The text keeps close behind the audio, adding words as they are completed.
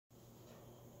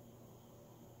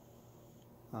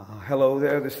Hello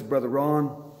there, this is Brother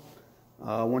Ron.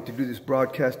 I want to do this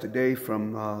broadcast today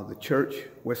from the church,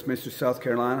 Westminster, South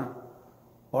Carolina,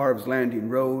 Arves Landing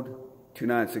Road,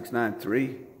 29693.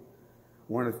 I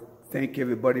want to thank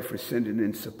everybody for sending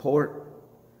in support.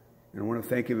 And I want to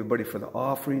thank everybody for the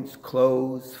offerings,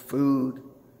 clothes, food,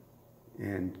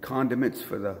 and condiments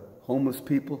for the homeless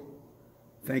people.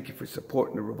 Thank you for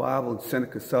supporting the revival in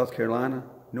Seneca, South Carolina,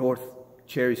 North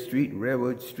Cherry Street and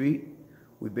Redwood Street.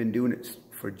 We've been doing it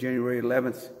for January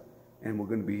 11th, and we're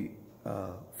going to be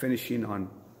finishing on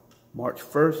March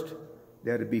 1st.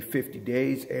 That'll be 50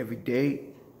 days every day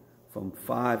from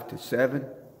 5 to 7,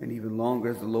 and even longer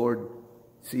as the Lord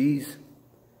sees.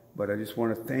 But I just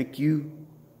want to thank you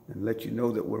and let you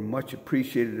know that we're much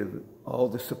appreciative of all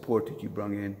the support that you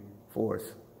brought in for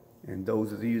us. And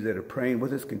those of you that are praying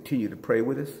with us, continue to pray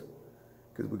with us,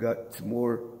 because we got some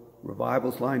more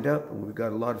revivals lined up, and we've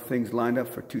got a lot of things lined up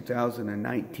for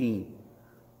 2019.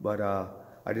 But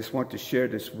I just want to share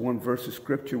this one verse of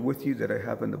scripture with you that I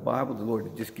have in the Bible. The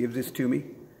Lord just gives this to me,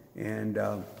 and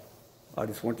I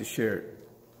just want to share it.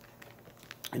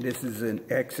 And this is in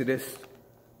Exodus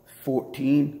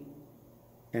 14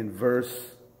 and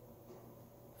verse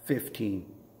 15.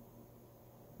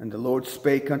 And the Lord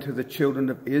spake unto the children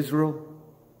of Israel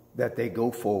that they go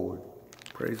forward.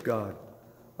 Praise God.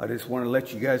 I just want to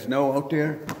let you guys know out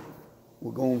there,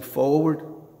 we're going forward.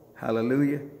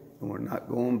 Hallelujah. And we're not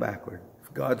going backward.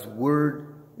 If God's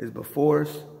word is before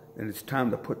us, then it's time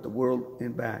to put the world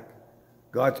in back.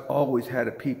 God's always had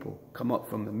a people come up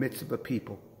from the midst of a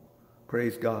people.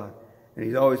 Praise God. And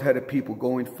he's always had a people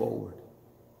going forward.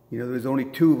 You know, there's only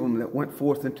 2 of them that went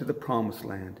forth into the promised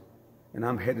land. And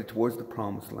I'm headed towards the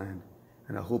promised land.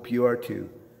 And I hope you are too.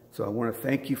 So I want to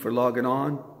thank you for logging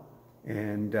on.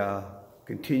 And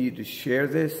continue to share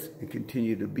this and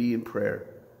continue to be in prayer.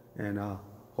 And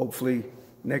hopefully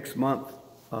next month,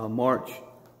 March,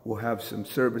 we'll have some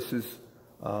services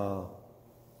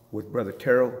with Brother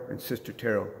Terrell and Sister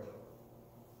Terrell.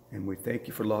 And we thank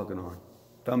you for logging on.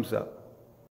 Thumbs up.